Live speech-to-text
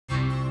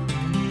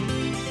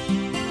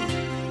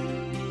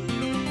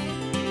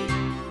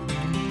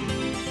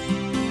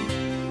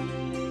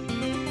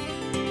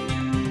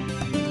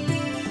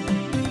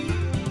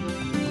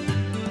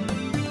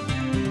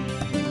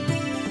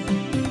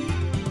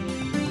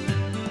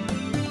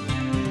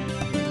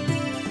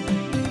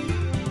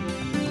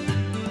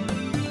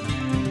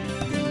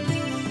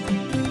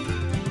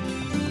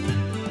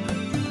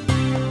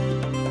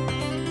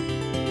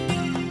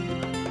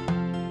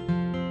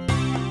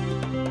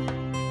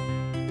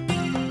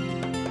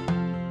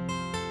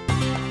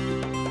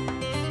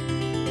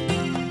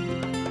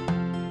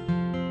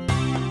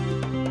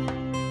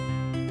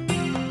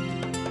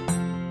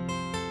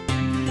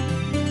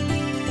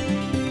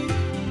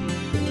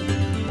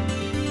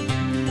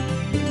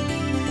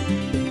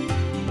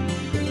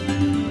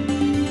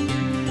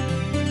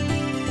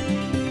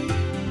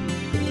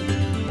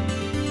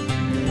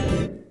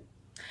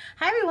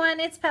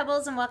it's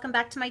Pebbles and welcome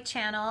back to my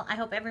channel. I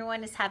hope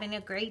everyone is having a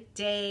great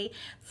day.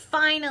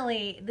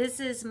 Finally, this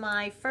is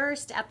my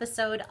first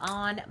episode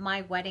on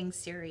my wedding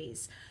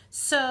series.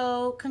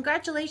 So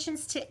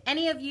congratulations to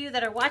any of you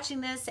that are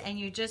watching this and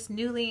you're just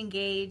newly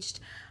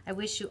engaged. I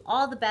wish you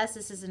all the best.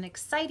 This is an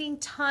exciting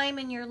time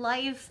in your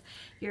life.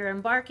 You're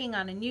embarking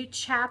on a new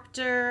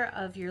chapter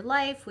of your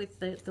life with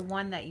the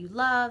one that you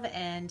love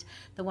and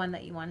the one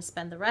that you want to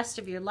spend the rest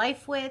of your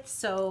life with.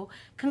 So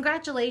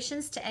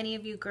congratulations to any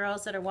of you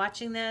girls that are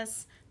watching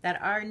this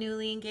that are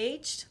newly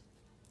engaged.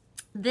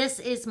 This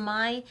is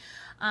my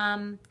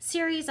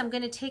series. I'm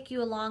going to take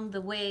you along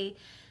the way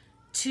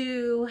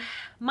to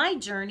my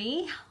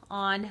journey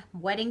on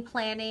wedding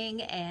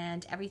planning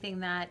and everything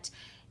that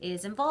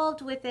is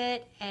involved with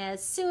it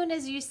as soon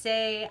as you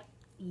say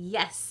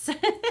yes.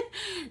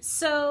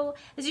 So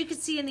as you can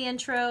see in the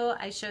intro,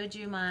 I showed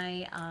you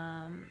my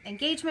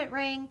engagement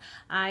ring.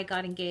 I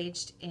got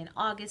engaged in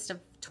August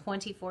of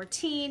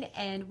 2014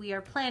 and we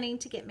are planning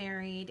to get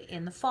married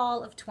in the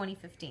fall of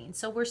 2015.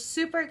 So we're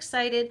super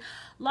excited.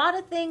 A lot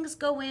of things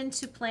go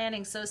into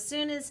planning. So as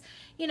soon as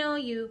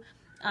you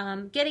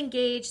get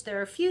engaged, there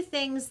are a few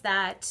things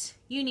that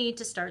you need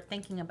to start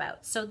thinking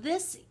about. So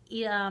this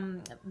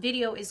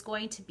video is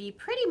going to be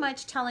pretty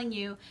much telling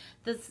you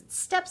the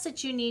steps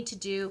that you need to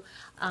do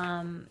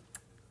and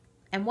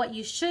what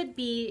you should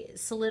be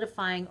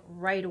solidifying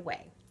right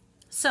away.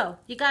 So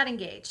you got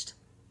engaged.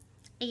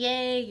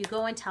 Yay, you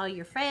go and tell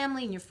your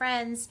family and your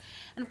friends.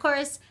 And of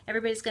course,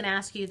 everybody's going to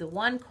ask you the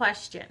one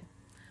question.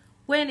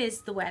 When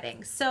is the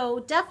wedding?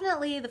 So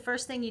definitely the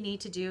first thing you need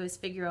to do is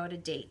figure out a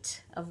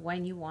date of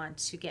when you want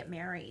to get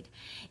married.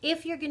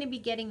 If you're going to be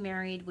getting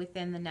married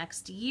within the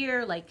next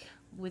year, like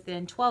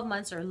within 12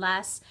 months or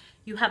less,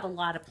 you have a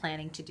lot of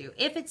planning to do.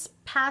 If it's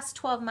past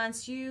 12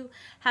 months, you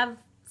have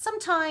some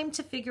time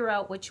to figure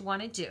out what you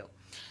want to do.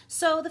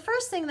 So the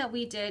first thing that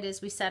we did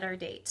is we set our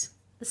date.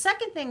 The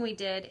second thing we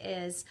did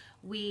is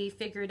we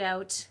figured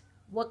out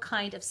what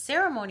kind of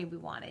ceremony we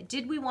wanted.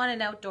 Did we want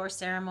an outdoor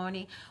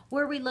ceremony?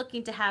 Were we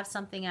looking to have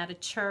something at a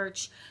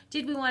church?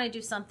 Did we want to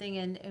do something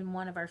in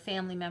one of our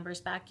family members'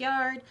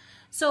 backyard?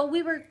 So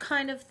we were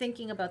kind of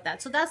thinking about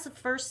that. So that's the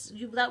first,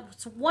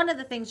 that's one of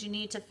the things you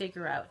need to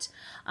figure out.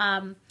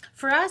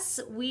 For us,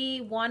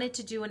 we wanted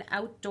to do an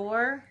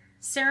outdoor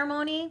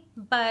ceremony,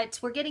 but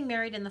we're getting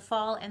married in the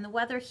fall and the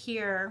weather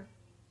here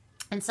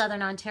in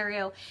Southern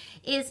Ontario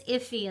is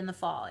iffy in the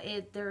fall.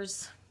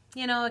 There's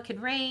it could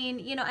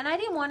rain, and I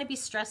didn't want to be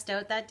stressed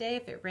out that day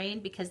if it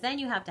rained because then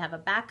you have to have a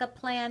backup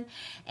plan.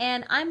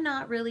 And I'm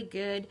not really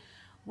good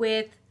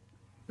with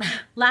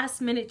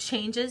last minute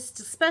changes,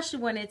 especially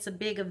when it's a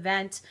big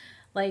event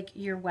like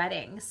your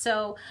wedding.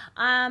 So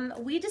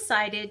we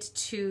decided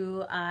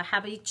to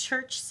have a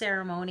church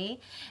ceremony,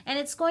 and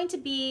it's going to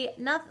be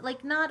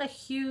not a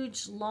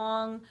huge,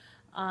 long,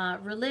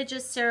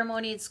 religious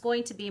ceremony. It's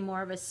going to be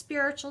more of a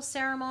spiritual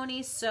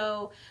ceremony.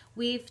 So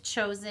we've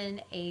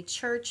chosen a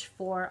church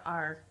for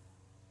our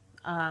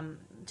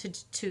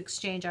to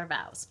exchange our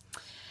vows.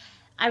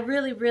 I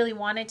really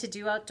wanted to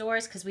do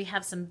outdoors because we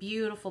have some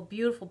beautiful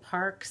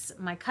parks.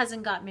 My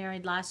cousin got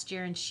married last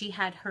year and she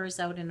had hers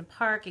out in a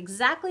park,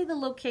 exactly the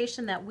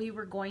location that we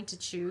were going to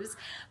choose.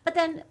 But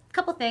then a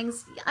couple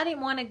things, I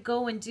didn't want to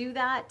go and do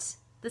that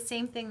the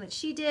same thing that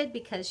she did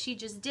because she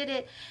just did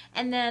it,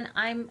 and then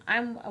I'm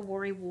a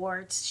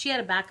worrywart. She had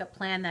a backup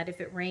plan that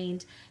if it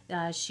rained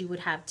she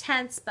would have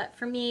tents, but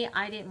for me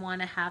I didn't want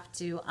to have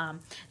to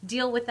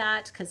deal with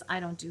that because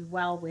I don't do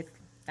well with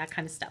that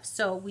kind of stuff.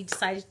 So we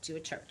decided to do a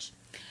church.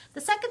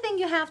 The second thing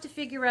you have to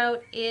figure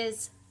out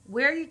is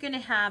where you're going to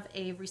have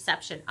a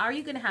reception. Are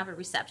you going to have a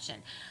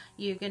reception?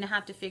 You're going to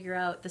have to figure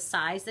out the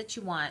size that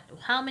you want.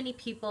 How many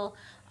people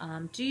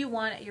do you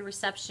want at your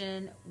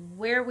reception?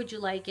 Where would you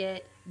like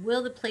it?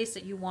 Will the place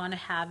that you want to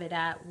have it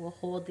at will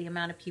hold the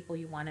amount of people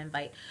you want to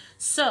invite?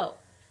 So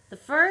the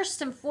first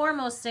and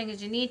foremost thing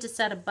is you need to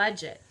set a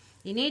budget.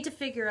 You need to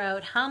figure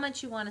out how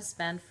much you want to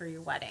spend for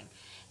your wedding,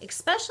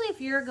 especially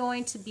if you're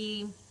going to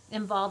be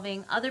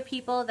involving other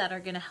people that are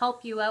going to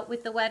help you out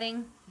with the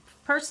wedding.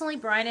 Personally,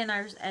 Brian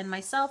and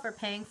myself are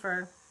paying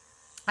for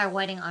our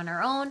wedding on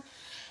our own,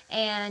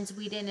 and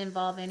we didn't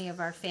involve any of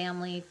our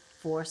family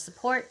for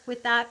support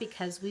with that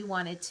because we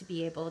wanted to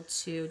be able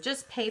to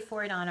just pay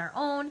for it on our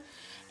own.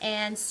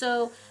 And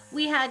so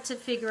we had to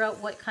figure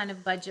out what kind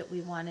of budget we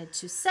wanted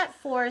to set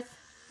forth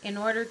in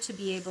order to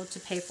be able to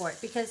pay for it,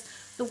 because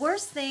the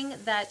worst thing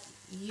that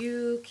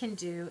you can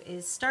do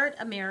is start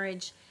a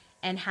marriage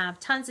and have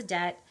tons of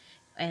debt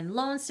and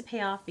loans to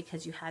pay off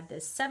because you had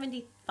this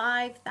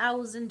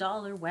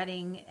 $75,000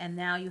 wedding and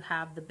now you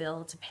have the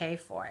bill to pay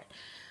for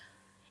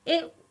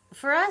it.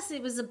 For us,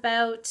 it was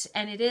about,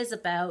 and it is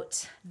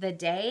about, the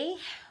day.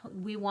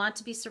 We want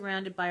to be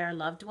surrounded by our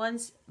loved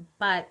ones,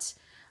 but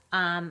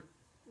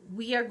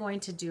we are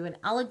going to do an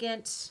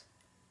elegant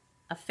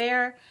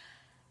affair,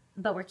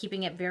 but we're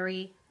keeping it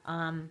very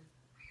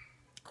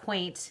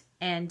quaint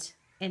and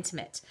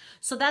intimate.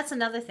 So that's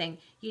another thing.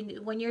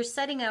 When you're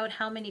setting out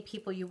how many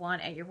people you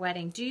want at your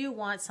wedding, do you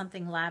want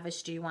something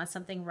lavish? Do you want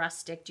something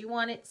rustic? Do you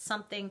want it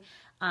something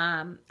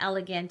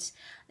elegant,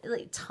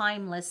 like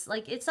timeless.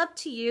 Like, it's up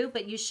to you,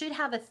 but you should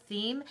have a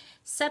theme.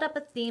 Set up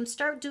a theme,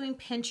 start doing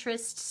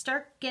Pinterest,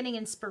 start getting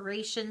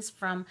inspirations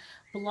from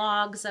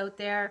blogs out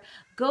there.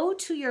 Go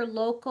to your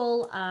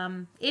local,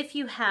 if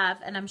you have,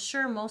 and I'm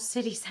sure most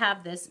cities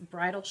have this,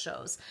 bridal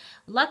shows.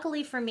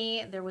 Luckily for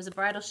me, there was a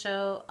bridal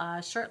show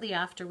shortly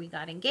after we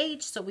got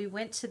engaged, so we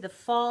went to the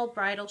fall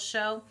bridal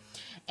show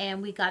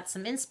and we got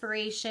some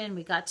inspiration.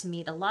 We got to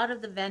meet a lot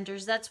of the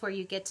vendors. That's where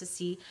you get to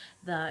see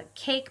the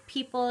cake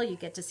people, you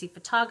get to see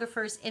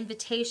photographers,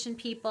 invitation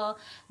people,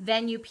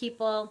 venue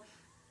people,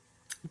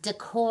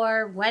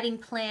 decor, wedding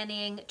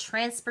planning,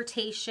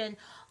 transportation,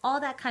 all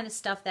that kind of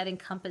stuff that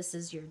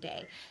encompasses your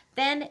day.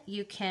 Then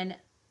you can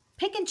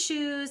pick and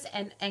choose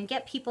and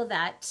get people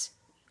that,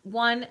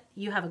 one,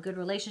 you have a good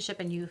relationship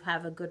and you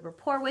have a good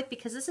rapport with,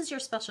 because this is your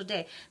special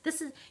day.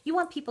 This is, you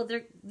want people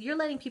there, you're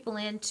letting people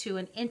into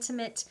an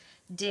intimate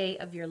day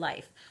of your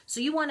life.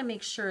 So you want to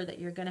make sure that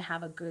you're going to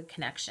have a good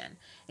connection,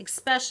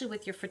 especially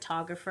with your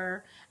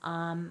photographer,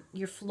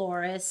 your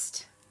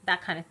florist,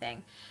 that kind of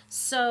thing.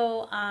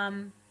 So,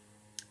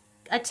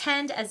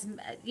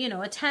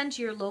 attend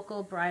your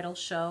local bridal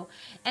show.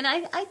 And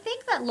I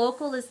think that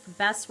local is the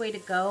best way to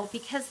go,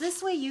 because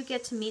this way you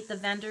get to meet the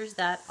vendors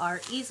that are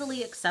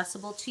easily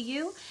accessible to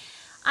you.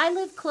 I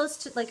live close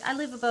to, like, I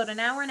live about an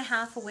hour and a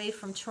half away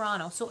from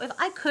Toronto. So if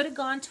I could have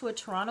gone to a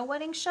Toronto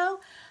wedding show,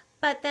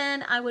 but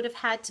then I would have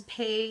had to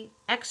pay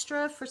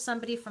extra for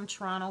somebody from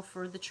Toronto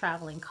for the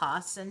traveling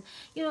costs. And,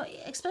 you know,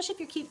 especially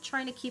if you're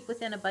trying to keep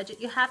within a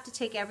budget, you have to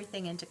take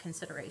everything into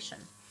consideration.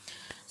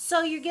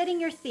 So you're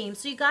getting your theme.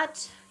 So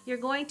you're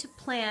going to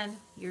plan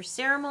your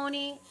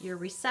ceremony, your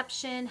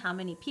reception, how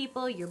many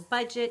people, your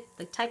budget,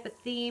 the type of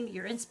theme,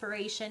 your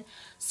inspiration.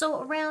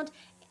 So around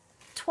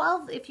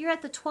 12, if you're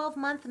at the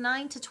 12-month,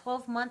 9 to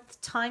 12-month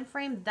time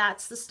frame,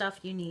 that's the stuff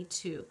you need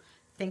to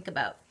think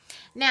about.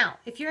 Now,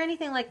 if you're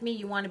anything like me,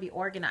 you want to be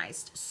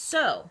organized.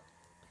 So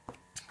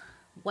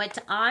what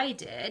I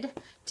did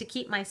to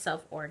keep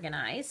myself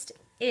organized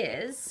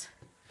is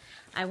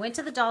I went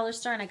to the dollar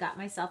store and I got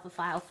myself a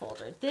file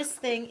folder. This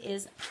thing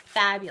is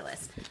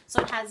fabulous.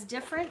 So it has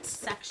different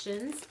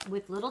sections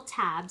with little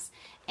tabs,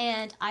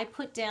 and I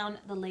put down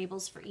the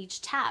labels for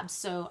each tab.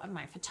 So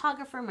my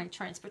photographer, my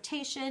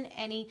transportation,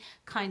 any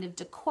kind of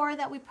decor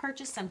that we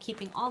purchased, I'm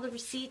keeping all the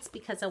receipts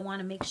because I want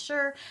to make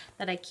sure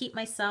that I keep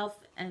myself,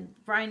 and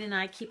Brian and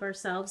I keep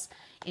ourselves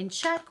in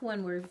check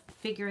when we're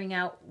figuring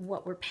out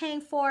what we're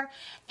paying for.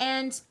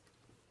 And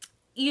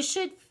you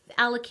should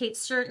allocate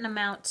certain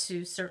amount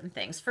to certain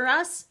things. For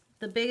us,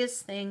 the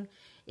biggest thing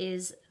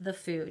is the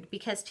food,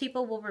 because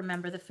people will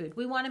remember the food.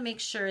 We want to make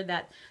sure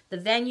that the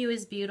venue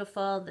is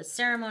beautiful, the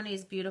ceremony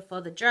is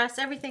beautiful, the dress,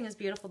 everything is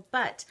beautiful,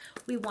 but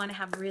we want to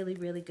have really,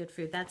 really good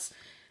food. That's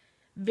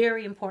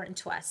very important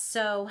to us.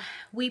 So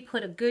we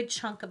put a good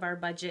chunk of our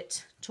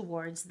budget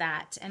towards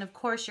that. And of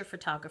course, your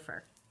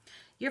photographer.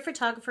 Your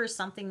photographer is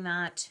something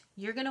that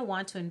you're going to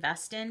want to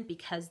invest in,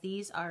 because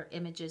these are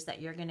images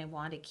that you're going to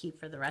want to keep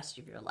for the rest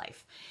of your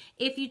life.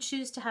 If you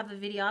choose to have a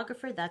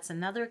videographer, that's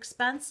another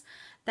expense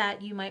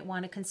that you might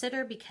want to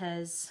consider,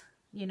 because,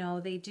 you know,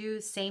 they do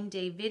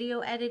same-day video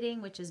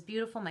editing, which is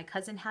beautiful. My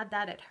cousin had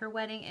that at her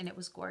wedding and it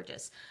was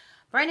gorgeous.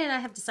 Brian and I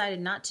have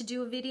decided not to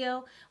do a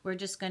video. We're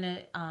just going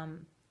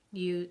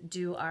to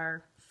do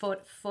our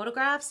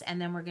photographs, and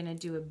then we're going to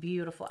do a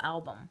beautiful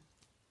album.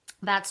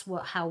 That's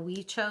how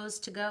we chose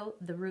to go,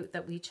 the route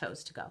that we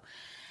chose to go.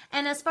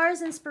 And as far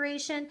as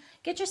inspiration,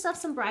 get yourself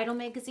some bridal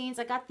magazines.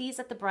 I got these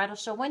at the bridal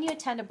show. When you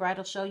attend a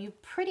bridal show, you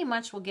pretty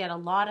much will get a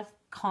lot of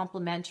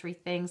complimentary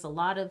things, a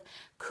lot of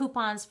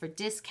coupons for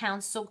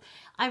discounts. So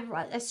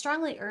I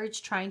strongly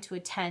urge trying to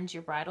attend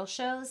your bridal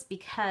shows,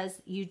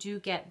 because you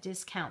do get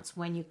discounts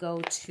when you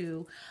go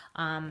to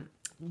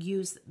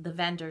use the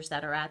vendors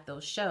that are at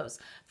those shows.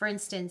 For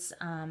instance,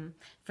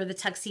 for the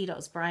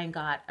tuxedos, Brian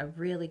got a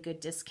really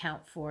good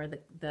discount for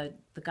the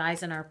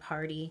guys in our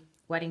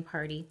wedding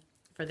party,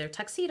 for their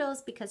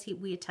tuxedos, because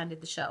we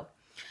attended the show.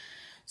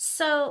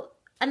 So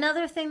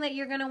another thing that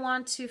you're going to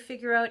want to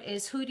figure out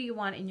is, who do you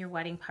want in your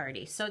wedding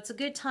party? So it's a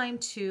good time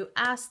to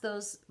ask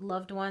those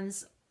loved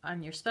ones,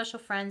 on your special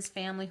friends,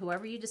 family,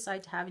 whoever you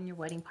decide to have in your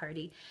wedding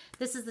party.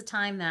 This is the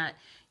time that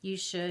you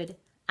should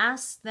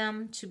ask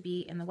them to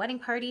be in the wedding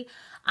party.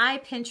 I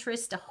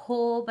Pinterest a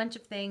whole bunch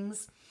of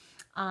things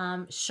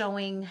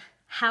showing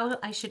how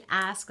I should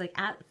ask,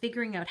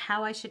 figuring out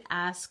how I should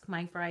ask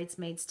my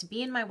bridesmaids to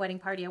be in my wedding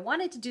party. I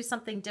wanted to do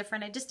something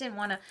different. I just didn't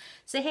want to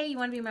say, hey, you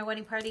want to be in my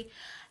wedding party?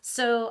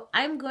 So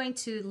I'm going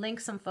to link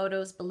some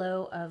photos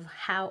below of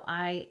how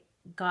I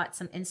got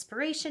some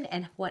inspiration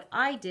and what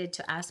I did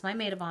to ask my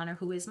maid of honor,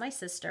 who is my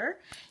sister.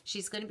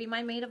 She's going to be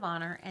my maid of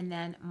honor, and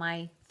then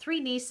my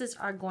 3 nieces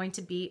are going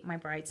to be my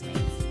bridesmaids.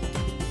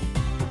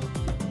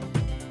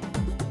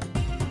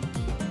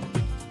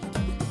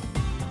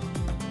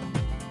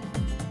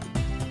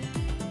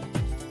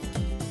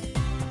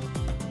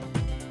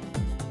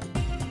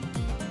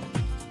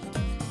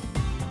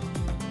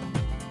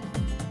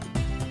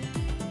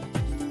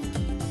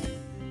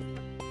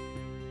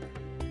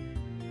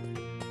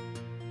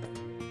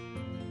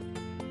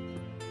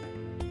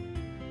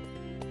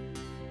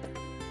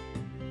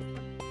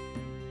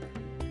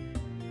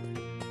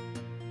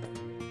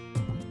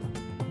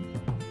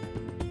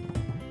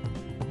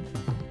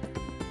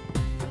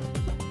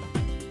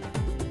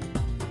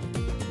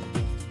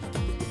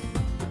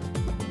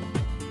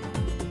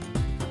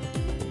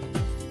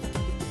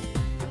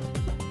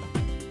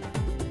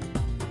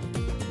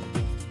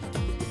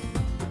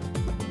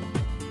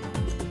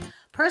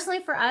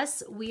 Personally, for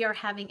us, we are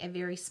having a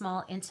very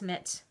small,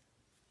 intimate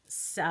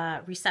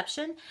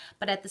reception,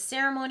 but at the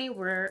ceremony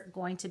we're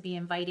going to be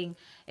inviting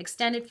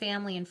extended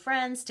family and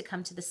friends to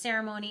come to the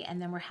ceremony,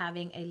 and then we're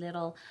having a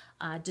little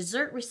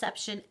dessert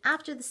reception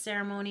after the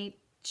ceremony,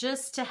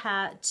 just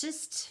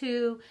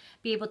to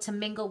be able to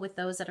mingle with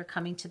those that are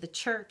coming to the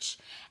church.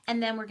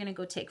 And then we're going to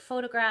go take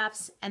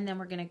photographs, and then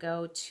we're going to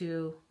go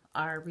to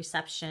our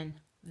reception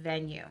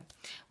venue,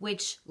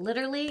 which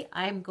literally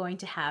I'm going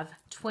to have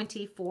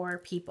 24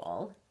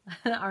 people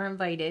are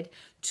invited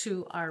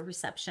to our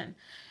reception.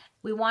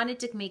 We wanted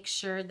to make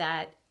sure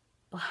that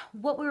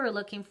what we were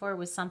looking for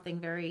was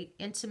something very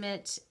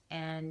intimate,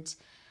 and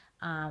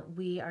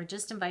we are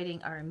just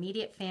inviting our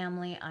immediate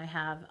family. I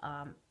have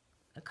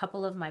a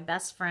couple of my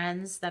best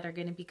friends that are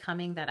going to be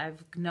coming that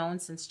I've known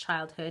since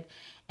childhood,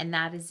 and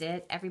that is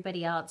it.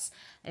 Everybody else,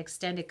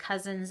 extended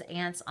cousins,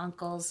 aunts,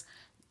 uncles,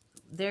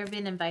 they've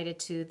been invited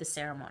to the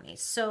ceremony.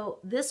 So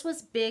this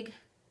was big.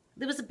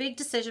 It was a big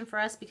decision for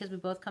us because we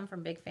both come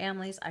from big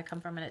families. I come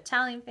from an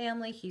Italian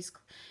family.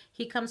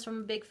 He comes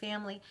from a big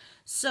family.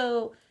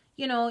 So,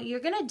 you know,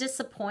 you're going to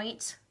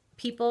disappoint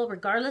people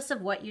regardless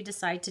of what you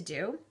decide to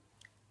do.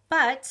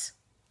 But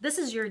this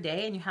is your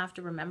day, and you have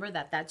to remember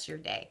that that's your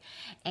day.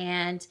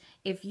 And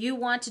if you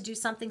want to do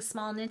something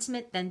small and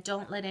intimate, then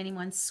don't let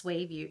anyone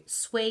sway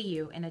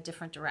you in a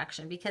different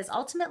direction, because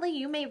ultimately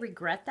you may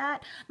regret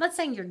that. I'm not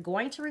saying you're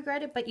going to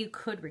regret it, but you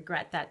could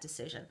regret that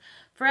decision.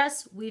 For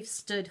us, we've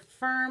stood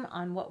firm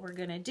on what we're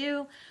going to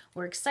do.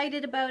 We're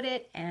excited about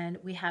it, and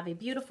we have a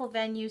beautiful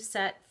venue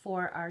set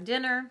for our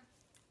dinner.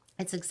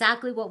 It's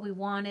exactly what we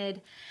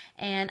wanted,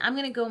 and I'm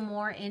going to go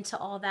more into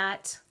all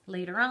that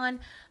later on.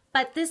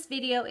 But this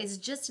video is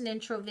just an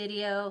intro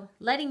video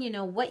letting you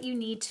know what you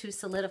need to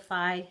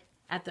solidify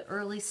at the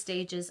early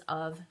stages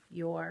of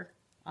your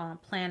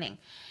planning.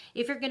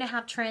 If you're going to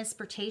have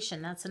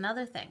transportation, that's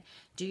another thing.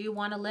 Do you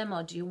want a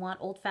limo? Do you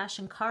want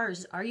old-fashioned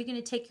cars? Are you going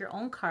to take your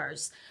own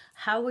cars?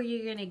 How are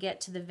you going to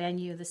get to the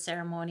venue, the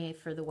ceremony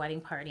for the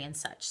wedding party and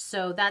such?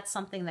 So that's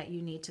something that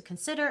you need to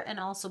consider, and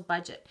also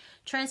budget.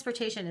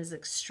 Transportation is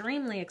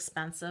extremely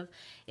expensive.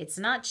 It's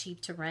not cheap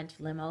to rent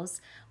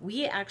limos.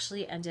 We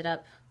actually ended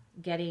up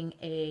getting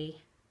a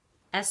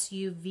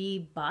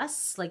SUV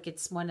bus, like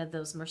it's one of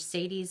those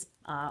Mercedes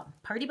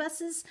party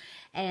buses,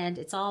 and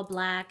it's all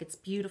black. It's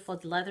beautiful,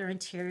 leather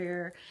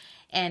interior,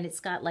 and it's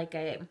got like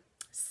a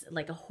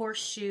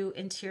horseshoe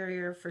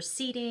interior for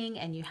seating,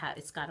 and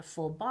it's got a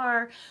full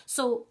bar.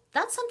 So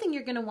that's something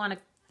you're going to want to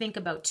think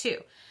about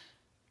too.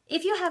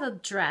 If you have a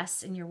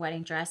dress in your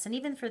wedding dress, and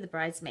even for the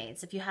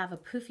bridesmaids, if you have a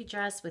poofy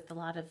dress with a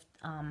lot of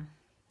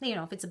you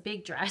know, if it's a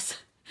big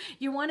dress,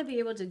 you want to be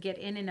able to get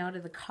in and out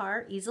of the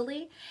car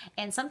easily.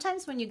 And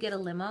sometimes when you get a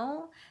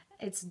limo,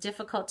 it's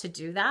difficult to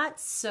do that.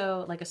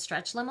 So like a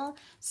stretch limo.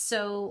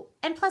 So,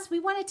 and plus we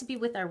wanted to be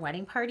with our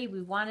wedding party.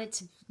 We wanted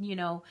to, you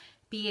know,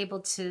 be able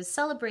to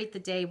celebrate the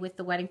day with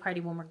the wedding party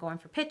when we're going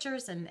for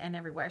pictures and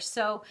everywhere.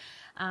 So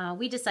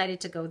we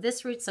decided to go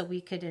this route so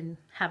we could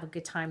have a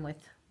good time with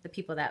the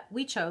people that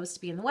we chose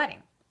to be in the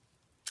wedding.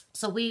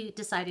 So we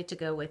decided to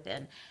go with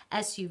an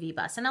SUV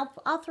bus, and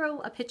I'll throw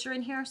a picture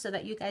in here so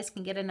that you guys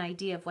can get an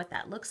idea of what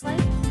that looks like.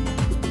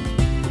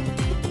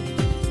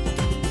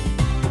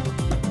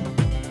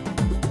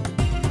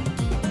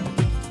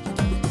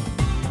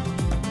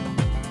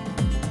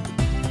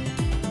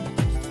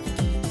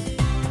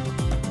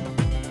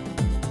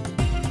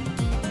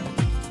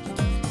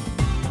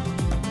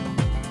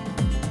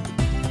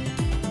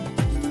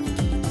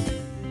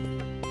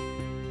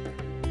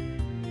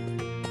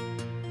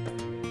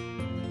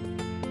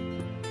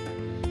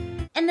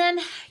 And then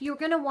you're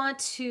going to want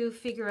to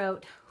figure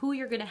out who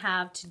you're going to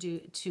have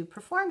to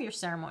perform your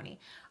ceremony.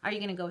 Are you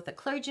going to go with a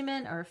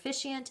clergyman or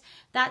officiant?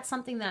 That's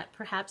something that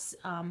perhaps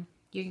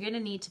you're going to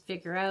need to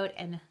figure out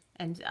and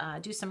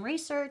do some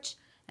research.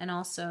 And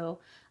also,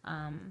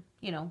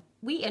 you know,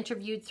 we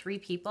interviewed 3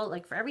 people,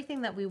 like for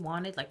everything that we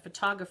wanted, like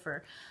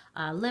photographer,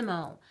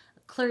 limo,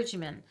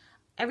 clergyman,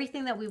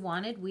 everything that we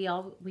wanted. We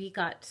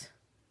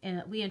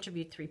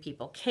interviewed 3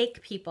 people.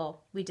 Cake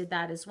people, we did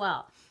that as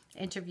well.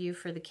 Interview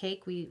for the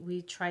cake,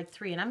 we tried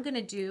 3, and I'm going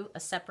to do a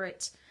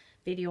separate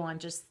video on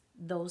just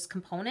those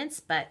components,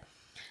 but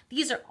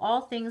these are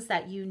all things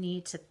that you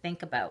need to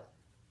think about.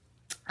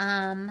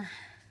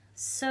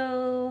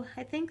 So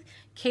I think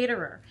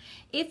caterer.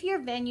 If your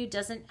venue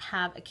doesn't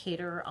have a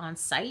caterer on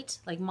site,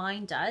 like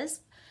mine does,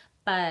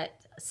 but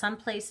some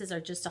places are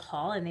just a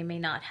hall and they may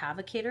not have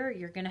a caterer,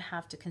 you're going to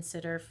have to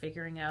consider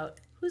figuring out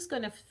who's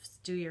going to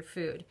do your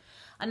food.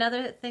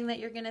 Another thing that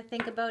you're going to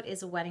think about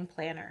is a wedding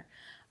planner.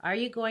 Are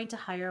you going to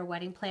hire a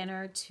wedding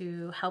planner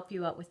to help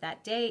you out with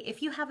that day?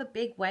 If you have a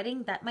big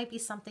wedding, that might be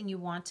something you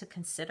want to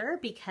consider,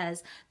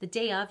 because the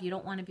day of, you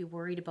don't want to be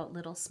worried about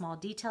little small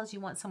details. You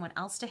want someone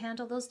else to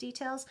handle those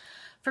details.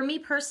 For me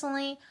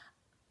personally,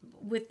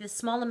 with the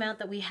small amount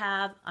that we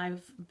have,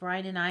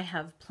 Brian and I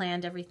have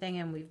planned everything,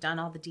 and we've done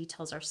all the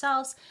details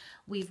ourselves.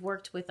 We've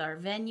worked with our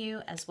venue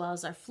as well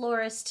as our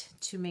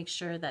florist to make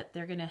sure that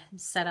they're going to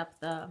set up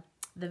the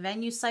the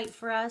venue site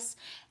for us.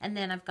 And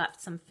then I've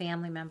got some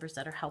family members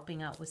that are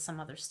helping out with some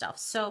other stuff.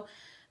 So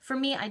for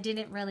me, I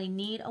didn't really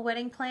need a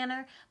wedding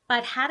planner,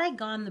 but had I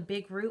gone the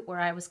big route where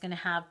I was going to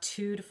have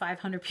 200 to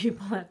 500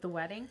 people at the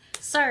wedding,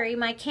 sorry,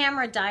 my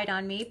camera died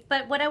on me.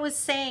 But what I was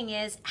saying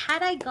is,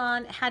 had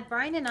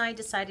Brian and I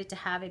decided to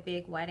have a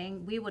big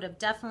wedding, we would have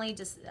definitely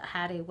just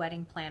had a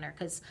wedding planner,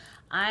 because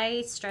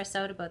I stress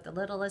out about the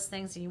littlest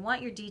things and you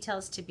want your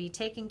details to be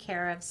taken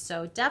care of.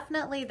 So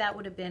definitely that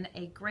would have been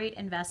a great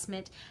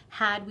investment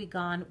had we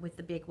gone with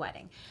the big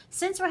wedding.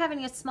 Since we're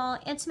having a small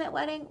intimate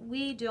wedding,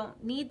 we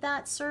don't need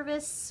that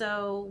service.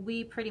 So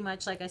we pretty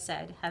much, like I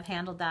said, have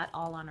handled that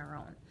all on our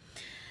own.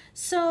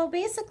 So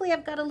basically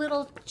I've got a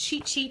little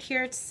cheat sheet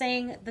here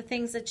saying the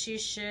things that you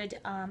should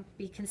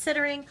be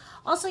considering.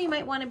 Also, you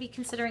might want to be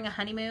considering a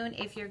honeymoon.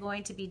 If you're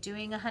going to be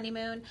doing a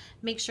honeymoon,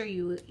 make sure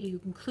you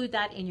include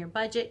that in your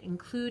budget.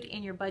 Include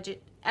in your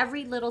budget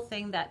every little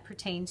thing that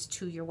pertains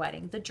to your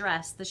wedding. The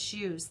dress, the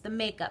shoes, the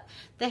makeup,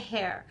 the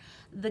hair,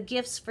 the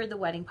gifts for the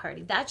wedding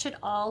party. That should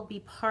all be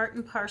part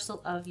and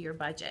parcel of your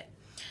budget.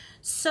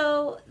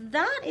 So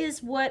that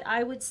is what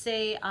I would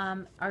say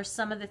are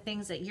some of the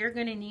things that you're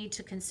going to need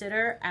to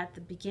consider at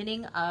the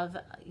beginning of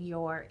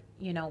your,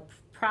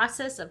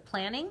 process of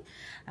planning.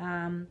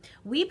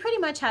 We pretty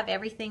much have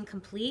everything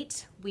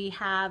complete. We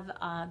have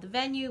the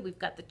venue, we've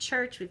got the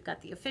church, we've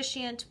got the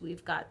officiant,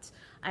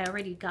 I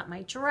already got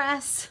my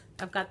dress,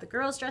 I've got the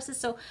girls' dresses.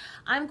 So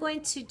I'm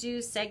going to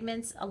do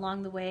segments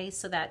along the way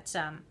so that,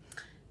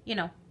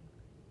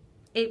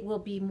 it will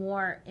be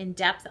more in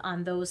depth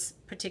on those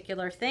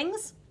particular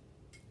things.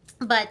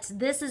 But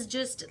this is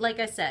just,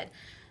 like I said,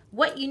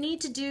 what you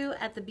need to do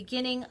at the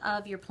beginning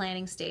of your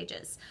planning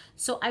stages.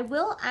 So I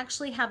will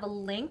actually have a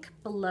link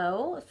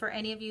below for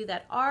any of you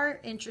that are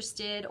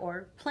interested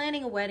or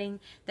planning a wedding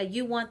that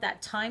you want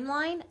that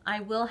timeline. I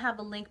will have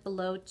a link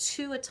below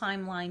to a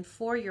timeline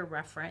for your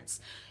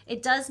reference.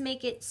 It does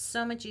make it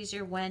so much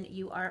easier when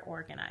you are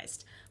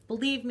organized.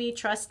 Believe me,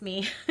 trust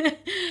me,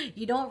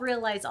 you don't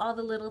realize all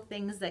the little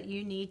things that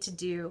you need to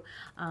do.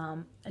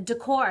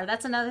 Decor,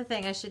 that's another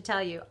thing I should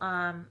tell you.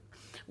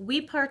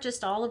 We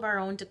purchased all of our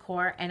own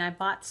decor, and I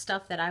bought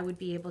stuff that I would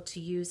be able to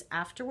use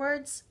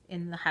afterwards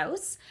in the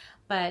house.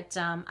 But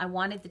I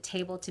wanted the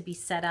table to be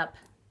set up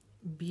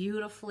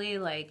beautifully.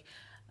 Like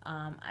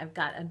I've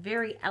got a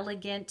very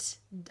elegant,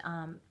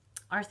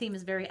 our theme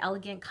is very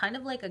elegant, kind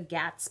of like a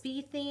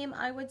Gatsby theme,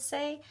 I would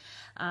say,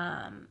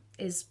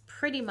 is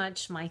pretty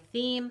much my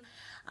theme.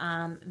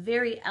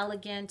 Very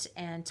elegant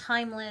and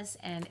timeless,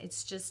 and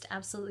it's just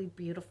absolutely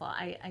beautiful.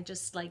 I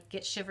just like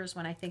get shivers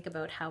when I think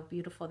about how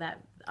beautiful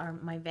that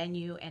my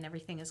venue and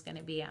everything is going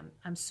to be.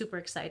 I'm super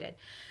excited.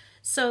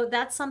 So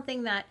that's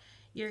something that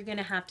you're going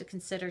to have to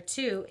consider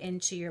too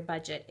into your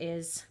budget,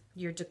 is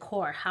your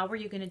decor. How are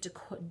you going to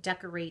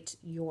decorate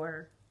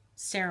your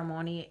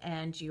ceremony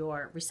and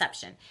your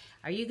reception?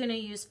 Are you going to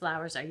use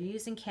flowers? Are you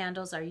using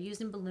candles? Are you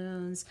using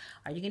balloons?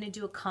 Are you going to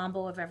do a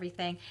combo of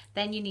everything?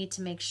 Then you need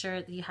to make sure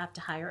that you have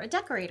to hire a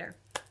decorator.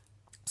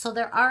 So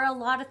there are a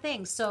lot of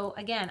things. So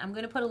again, I'm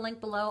going to put a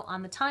link below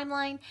on the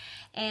timeline,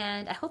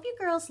 and I hope you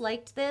girls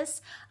liked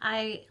this.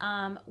 I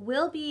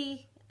will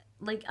be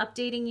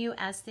updating you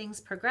as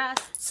things progress.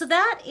 So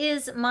that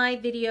is my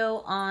video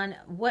on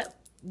what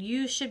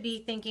you should be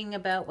thinking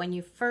about when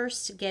you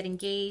first get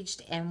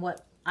engaged, and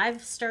what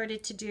I've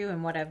started to do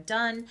and what I've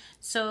done.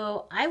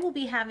 So I will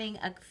be having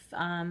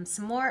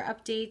some more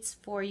updates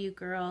for you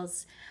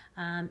girls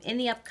in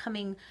the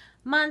upcoming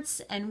months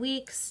and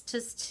weeks,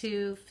 just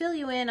to fill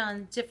you in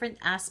on different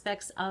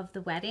aspects of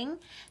the wedding.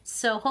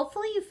 So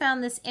hopefully you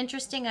found this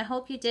interesting. I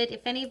hope you did.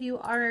 If any of you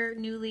are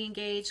newly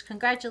engaged,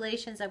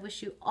 congratulations. I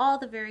wish you all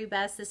the very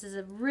best. This is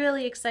a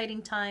really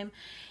exciting time.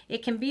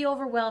 It can be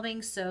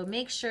overwhelming, so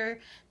make sure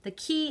the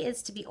key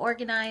is to be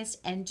organized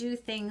and do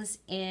things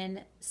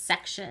in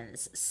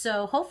sections.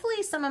 So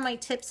hopefully some of my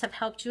tips have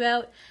helped you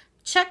out.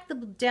 Check the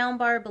down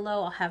bar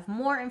below. I'll have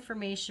more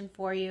information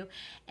for you,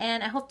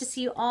 and I hope to see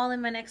you all in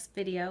my next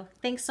video.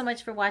 Thanks so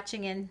much for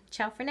watching, and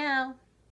ciao for now.